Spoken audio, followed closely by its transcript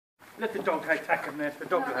Let the dog attack him there. The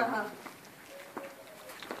dog will have him.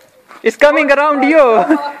 It's coming around you.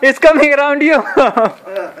 It's coming around you. Don't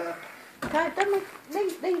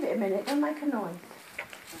leave it a minute. Don't make a noise.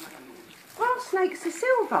 Grass snakes are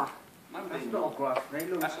silver. That's not a grass snake.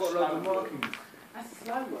 Look, it's got loads of markings. That's a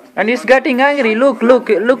slow one. And he's getting angry. Look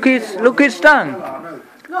his tongue.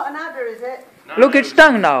 Not an adder, is it? Look its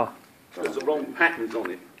tongue now. There's the wrong patterns on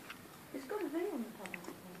it. It's got a V on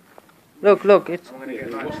the top. Look, it's... I'm going to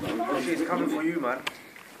get that. She's coming for you, man.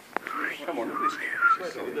 Come on, look at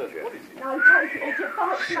this. What is it? No, take it. It's a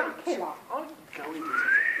fight killer.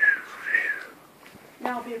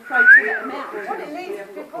 Now I'll be afraid to let them out. What it needs to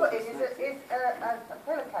be put in is a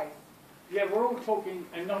pillowcase. Yeah, we're all talking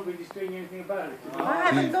and nobody's doing anything about it. I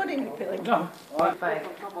haven't got any pillowcase. No.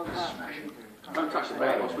 Don't touch the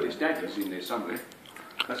bag, but its daddy's in there somewhere.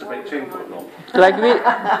 That's about 10 foot long. Like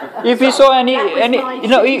if we saw any,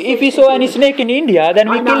 if we saw any snake in India, then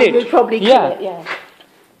we kill it. You'd probably kill it, yeah.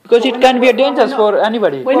 Because it can be dangerous for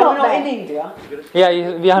anybody. We're not in India.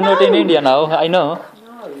 Yeah, we are not in India now. I know.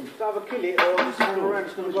 Either kill it or just go around.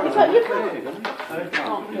 It's going to But you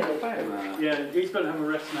can't. Yeah, he's going to have a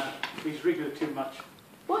rest now. He's wriggled too much.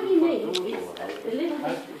 What you need is a little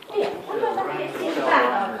bit. Here, what about that bit in the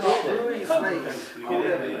bag?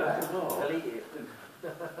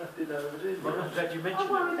 That you mentioned.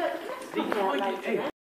 I worry about the plastic.